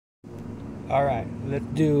Alright, let's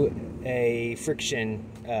do a friction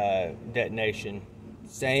detonation.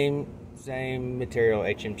 Same material,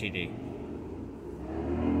 Hmtd.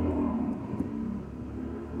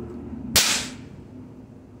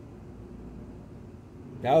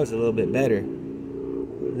 That was a little bit better.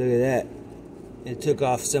 Look at that. It took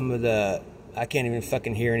off some of the... I can't even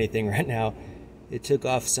fucking hear anything right now. It took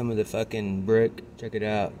off some of the fucking brick. Check it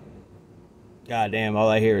out. God damn, all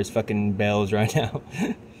I hear is fucking bells right now.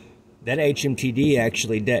 That Hmtd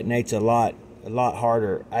actually detonates a lot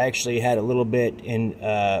harder. I actually had a little bit in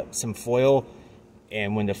some foil,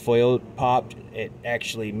 and when the foil popped, it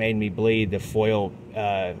actually made me bleed. The foil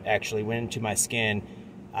actually went into my skin.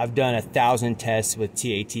 I've done 1,000 tests with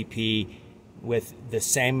TATP with the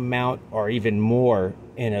same amount or even more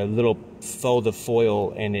in a little fold of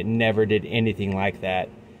foil, and it never did anything like that.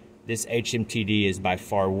 This Hmtd is by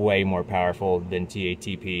far way more powerful than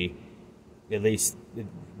TATP, at least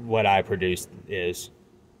what I produced is.